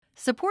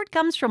Support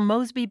comes from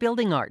Mosby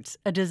Building Arts,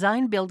 a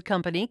design-build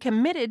company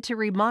committed to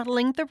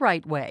remodeling the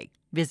right way.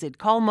 Visit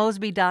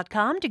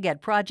callmosby.com to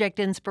get project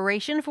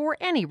inspiration for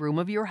any room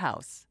of your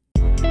house.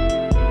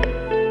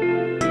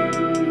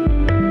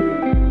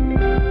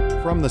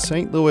 From the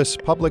St. Louis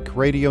Public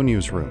Radio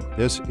Newsroom,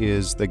 this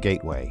is The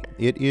Gateway.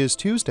 It is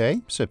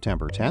Tuesday,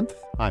 September 10th.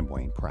 I'm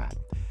Wayne Pratt.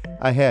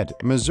 Ahead,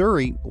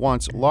 Missouri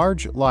wants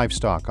large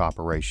livestock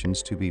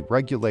operations to be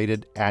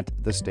regulated at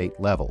the state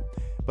level.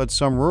 But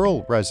some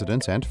rural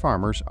residents and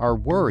farmers are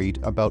worried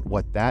about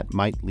what that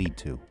might lead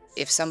to.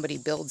 If somebody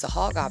builds a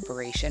hog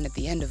operation at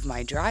the end of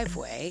my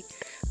driveway,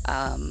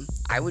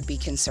 I would be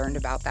concerned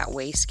about that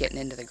waste getting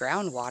into the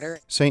groundwater.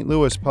 St.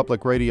 Louis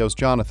Public Radio's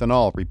Jonathan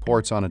Ahl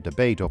reports on a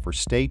debate over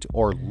state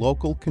or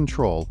local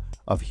control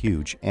of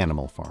huge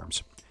animal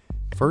farms.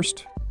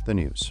 First, the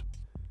news.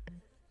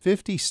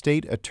 50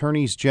 state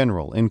attorneys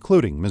general,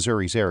 including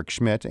Missouri's Eric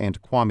Schmitt and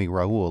Kwame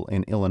Raoul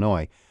in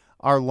Illinois,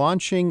 are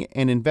launching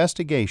an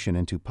investigation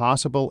into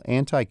possible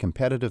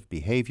anti-competitive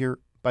behavior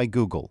by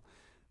Google.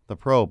 The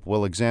probe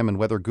will examine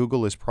whether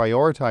Google is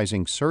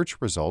prioritizing search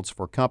results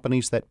for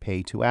companies that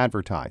pay to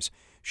advertise.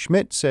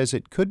 Schmitt says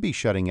it could be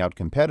shutting out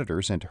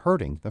competitors and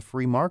hurting the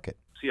free market.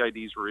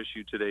 CIDs were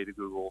issued today to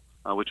Google,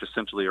 which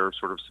essentially are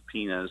sort of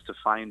subpoenas to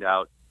find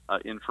out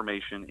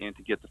information and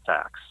to get the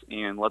facts.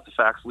 And let the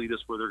facts lead us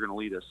where they're going to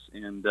lead us,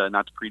 and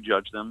not to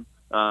prejudge them,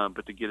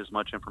 but to get as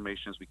much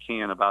information as we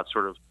can about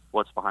sort of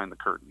what's behind the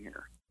curtain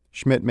here.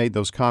 Schmitt made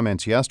those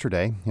comments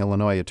yesterday.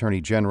 Illinois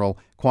Attorney General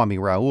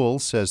Kwame Raoul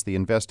says the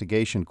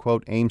investigation,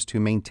 quote, aims to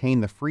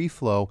maintain the free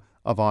flow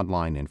of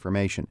online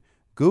information.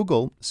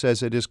 Google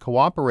says it is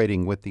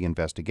cooperating with the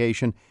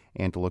investigation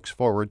and looks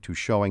forward to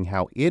showing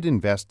how it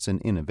invests in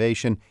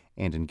innovation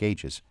and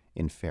engages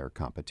in fair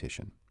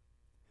competition.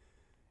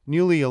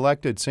 Newly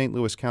elected St.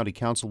 Louis County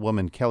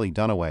Councilwoman Kelly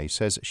Dunaway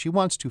says she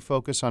wants to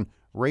focus on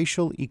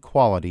racial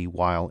equality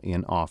while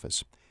in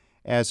office.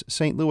 As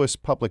St. Louis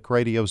Public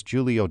Radio's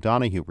Julie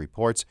O'Donoghue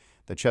reports,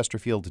 the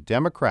Chesterfield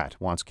Democrat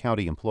wants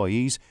county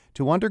employees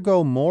to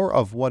undergo more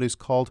of what is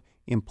called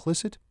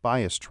implicit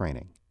bias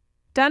training.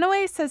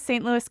 Dunaway says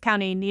St. Louis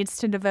County needs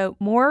to devote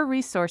more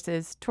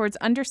resources towards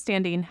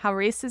understanding how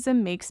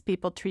racism makes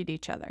people treat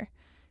each other.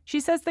 She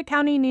says the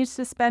county needs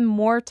to spend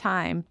more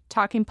time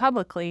talking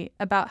publicly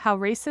about how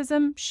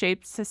racism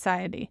shapes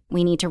society.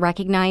 We need to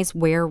recognize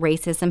where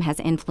racism has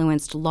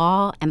influenced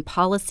law and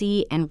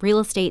policy and real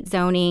estate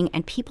zoning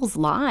and people's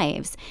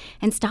lives,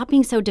 and stop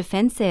being so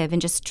defensive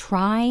and just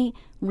try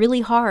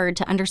really hard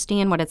to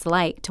understand what it's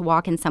like to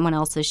walk in someone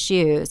else's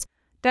shoes.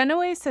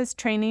 Dunaway says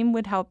training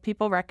would help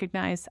people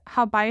recognize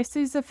how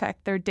biases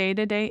affect their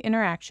day-to-day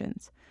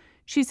interactions.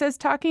 She says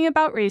talking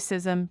about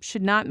racism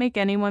should not make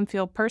anyone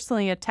feel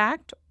personally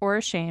attacked or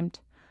ashamed.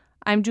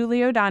 I'm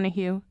Julie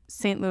O'Donoghue,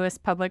 St. Louis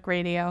Public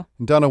Radio.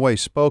 Dunaway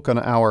spoke on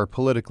our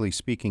Politically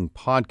Speaking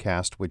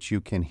podcast, which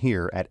you can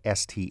hear at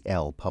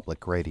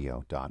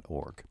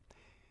stlpublicradio.org.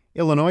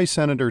 Illinois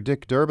Senator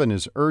Dick Durbin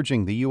is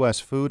urging the U.S.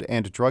 Food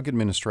and Drug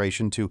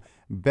Administration to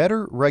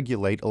better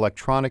regulate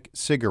electronic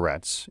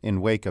cigarettes in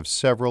wake of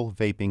several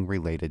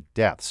vaping-related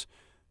deaths.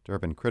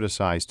 Durbin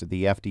criticized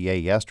the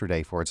FDA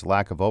yesterday for its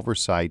lack of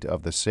oversight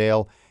of the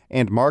sale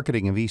and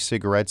marketing of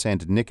e-cigarettes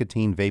and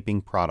nicotine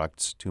vaping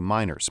products to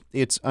minors.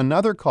 It's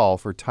another call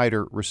for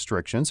tighter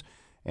restrictions,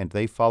 and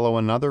they follow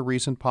another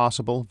recent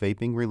possible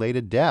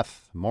vaping-related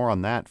death. More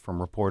on that from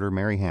reporter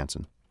Mary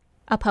Hansen.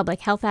 A public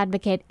health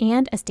advocate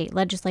and a state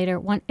legislator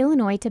want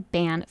Illinois to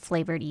ban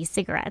flavored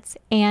e-cigarettes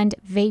and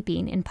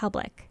vaping in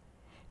public.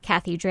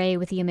 Kathy Dre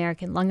with the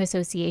American Lung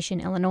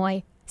Association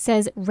Illinois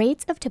says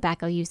rates of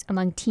tobacco use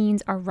among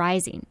teens are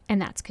rising,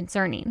 and that's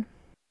concerning.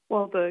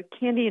 Well, the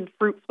candy and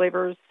fruit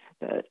flavors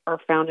that are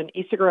found in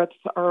e-cigarettes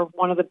are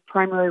one of the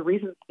primary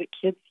reasons that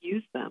kids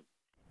use them.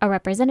 A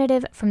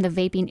representative from the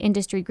vaping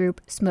industry group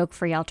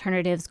Smoke-Free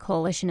Alternatives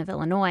Coalition of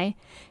Illinois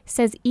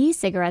says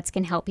e-cigarettes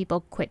can help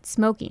people quit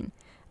smoking,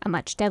 a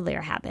much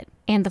deadlier habit,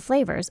 and the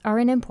flavors are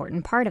an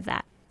important part of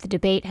that. The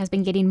debate has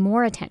been getting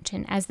more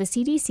attention as the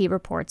CDC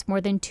reports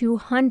more than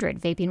 200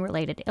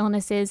 vaping-related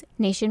illnesses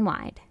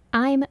nationwide.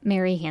 I'm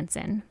Mary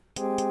Hansen.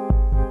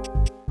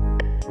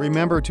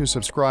 Remember to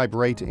subscribe,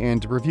 rate,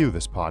 and review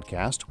this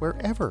podcast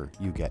wherever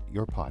you get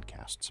your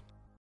podcasts.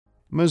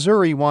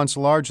 Missouri wants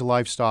large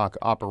livestock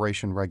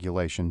operation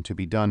regulation to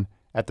be done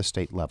at the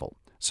state level.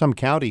 Some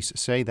counties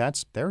say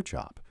that's their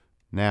job.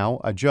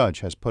 Now, a judge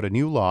has put a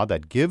new law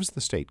that gives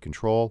the state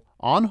control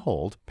on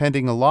hold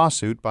pending a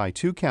lawsuit by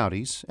 2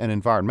 counties, an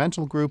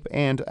environmental group,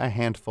 and a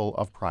handful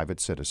of private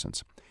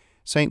citizens.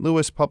 St.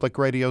 Louis Public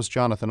Radio's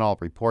Jonathan Ahl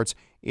reports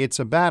it's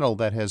a battle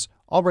that has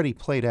already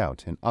played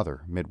out in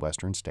other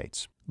Midwestern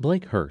states.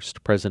 Blake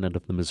Hurst, president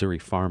of the Missouri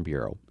Farm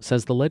Bureau,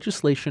 says the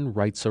legislation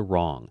rights a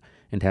wrong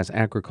and has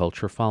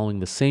agriculture following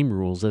the same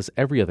rules as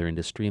every other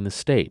industry in the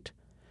state.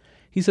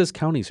 He says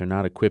counties are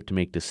not equipped to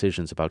make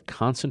decisions about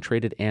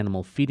concentrated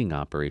animal feeding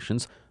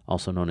operations,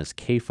 also known as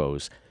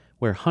CAFOs,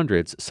 where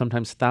hundreds,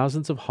 sometimes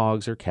thousands of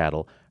hogs or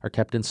cattle are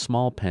kept in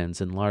small pens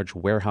in large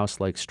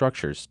warehouse-like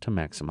structures to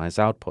maximize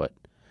output.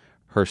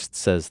 Hurst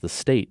says the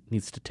state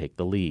needs to take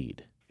the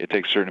lead. It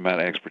takes a certain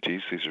amount of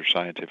expertise. These are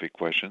scientific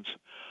questions,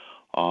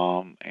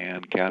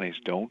 and counties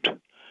don't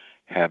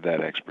have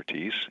that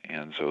expertise,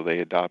 and so they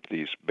adopt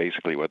these.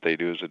 Basically, what they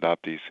do is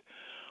adopt these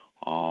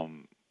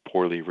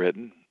poorly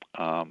written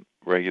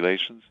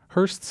regulations.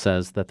 Hurst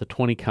says that the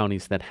 20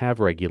 counties that have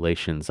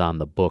regulations on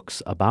the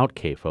books about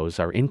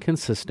CAFOs are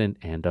inconsistent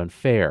and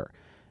unfair,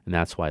 and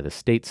that's why the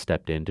state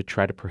stepped in to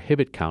try to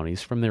prohibit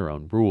counties from their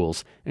own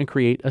rules and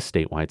create a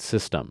statewide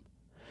system.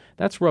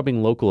 That's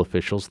rubbing local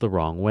officials the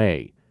wrong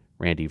way.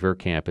 Randy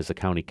Verkamp is a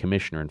county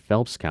commissioner in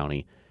Phelps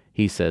County.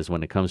 He says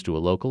when it comes to a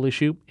local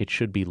issue, it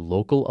should be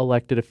local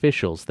elected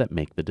officials that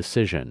make the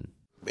decision.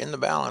 In the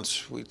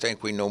balance, we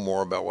think we know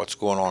more about what's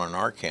going on in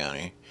our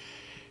county,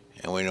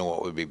 and we know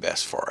what would be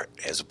best for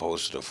it, as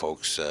opposed to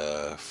folks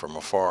from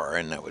afar,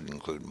 and that would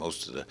include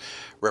most of the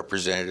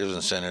representatives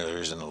and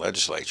senators in the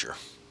legislature.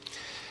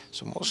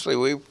 So mostly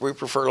we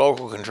prefer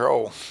local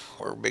control.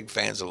 We're big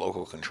fans of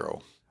local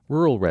control.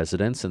 Rural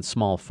residents and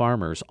small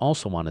farmers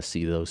also want to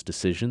see those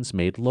decisions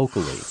made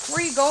locally.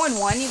 Where you going,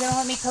 one? You gonna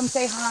let me come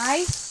say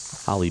hi?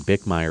 Holly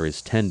Bickmeyer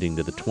is tending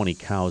to the 20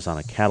 cows on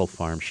a cattle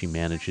farm she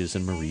manages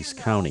in Maurice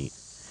County.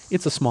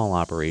 It's a small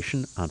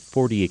operation on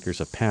 40 acres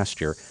of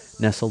pasture,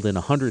 nestled in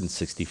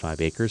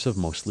 165 acres of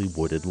mostly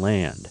wooded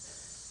land.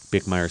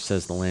 Bickmeyer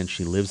says the land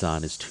she lives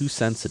on is too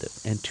sensitive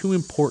and too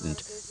important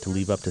to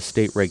leave up to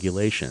state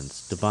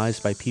regulations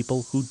devised by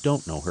people who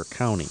don't know her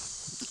county.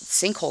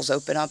 Sinkholes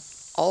open up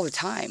all the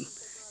time.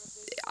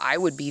 I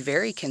would be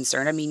very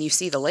concerned. I mean, you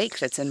see the lake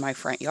that's in my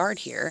front yard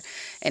here,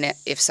 and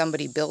if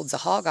somebody builds a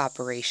hog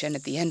operation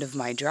at the end of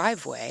my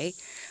driveway,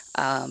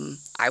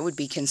 I would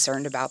be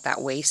concerned about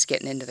that waste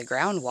getting into the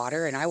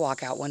groundwater, and I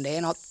walk out one day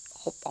and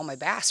all my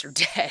bass are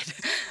dead.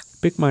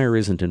 Bickmeyer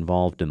isn't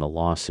involved in the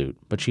lawsuit,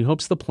 but she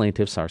hopes the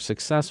plaintiffs are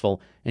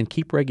successful and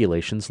keep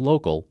regulations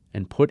local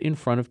and put in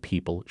front of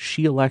people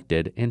she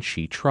elected and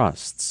she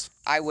trusts.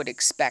 I would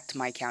expect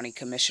my county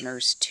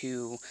commissioners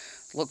to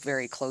look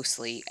very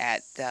closely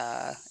at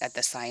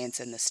the science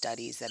and the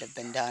studies that have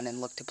been done and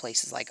look to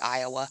places like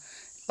Iowa.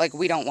 Like,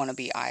 we don't want to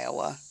be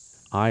Iowa.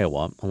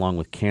 Iowa, along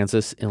with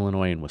Kansas,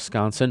 Illinois, and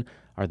Wisconsin,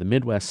 are the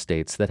Midwest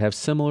states that have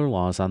similar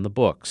laws on the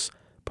books,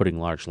 putting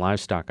large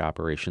livestock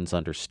operations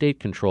under state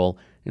control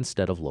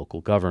instead of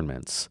local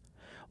governments.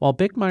 While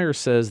Bickmeyer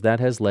says that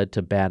has led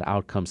to bad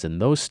outcomes in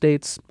those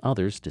states,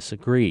 others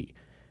disagree.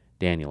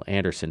 Daniel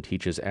Anderson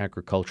teaches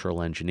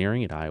agricultural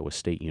engineering at Iowa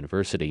State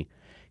University.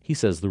 He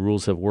says the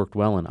rules have worked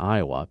well in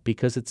Iowa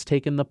because it's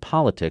taken the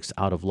politics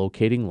out of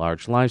locating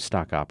large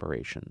livestock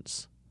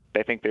operations.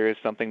 I think there is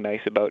something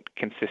nice about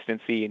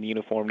consistency and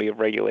uniformity of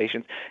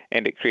regulations,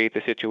 and it creates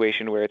a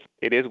situation where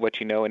it is what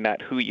you know and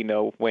not who you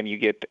know when you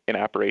get an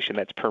operation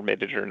that's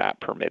permitted or not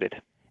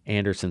permitted.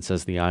 Anderson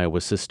says the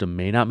Iowa system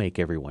may not make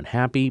everyone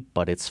happy,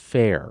 but it's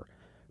fair.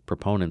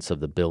 Proponents of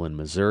the bill in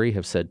Missouri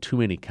have said too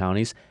many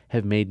counties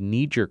have made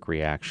knee-jerk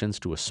reactions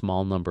to a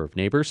small number of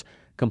neighbors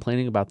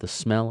complaining about the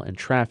smell and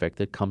traffic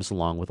that comes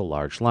along with a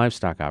large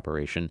livestock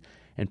operation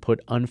and put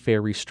unfair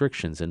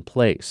restrictions in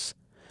place.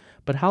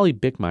 But Holly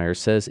Bickmeyer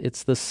says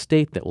it's the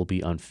state that will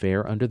be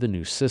unfair under the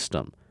new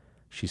system.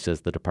 She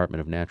says the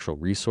Department of Natural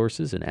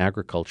Resources and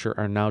Agriculture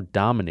are now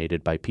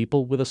dominated by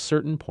people with a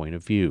certain point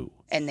of view.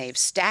 And they've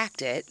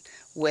stacked it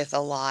with a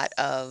lot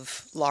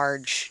of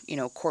large,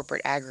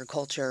 corporate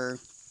agriculture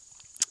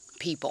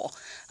people.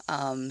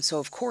 So,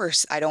 of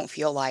course, I don't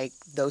feel like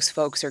those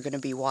folks are going to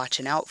be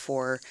watching out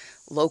for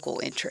local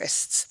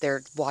interests.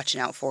 They're watching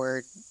out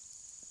for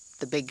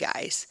the big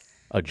guys.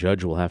 A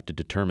judge will have to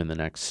determine the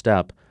next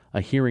step. A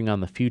hearing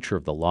on the future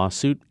of the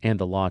lawsuit and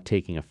the law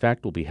taking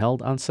effect will be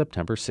held on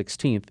September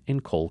 16th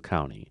in Cole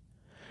County.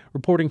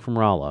 Reporting from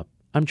Rolla,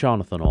 I'm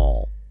Jonathan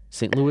Ahl,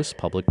 St. Louis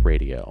Public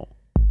Radio.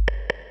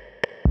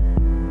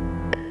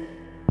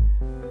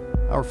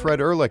 Our Fred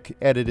Ehrlich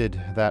edited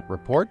that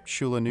report.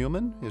 Shula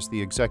Newman is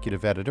the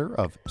executive editor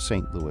of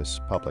St. Louis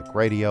Public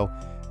Radio.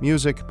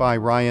 Music by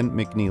Ryan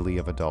McNeely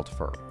of Adult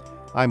Fur.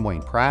 I'm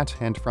Wayne Pratt,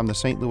 and from the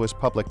St. Louis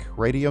Public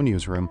Radio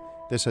newsroom,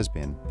 this has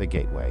been The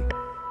Gateway.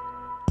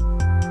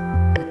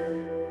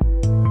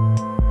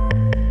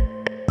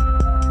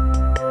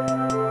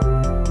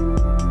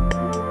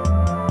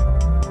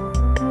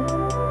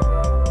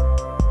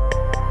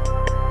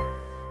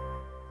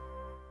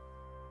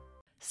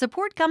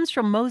 Support comes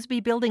from Mosby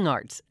Building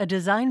Arts, a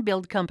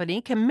design-build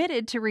company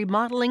committed to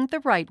remodeling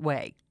the right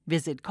way.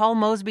 Visit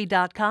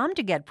callmosby.com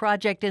to get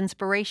project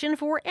inspiration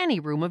for any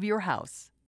room of your house.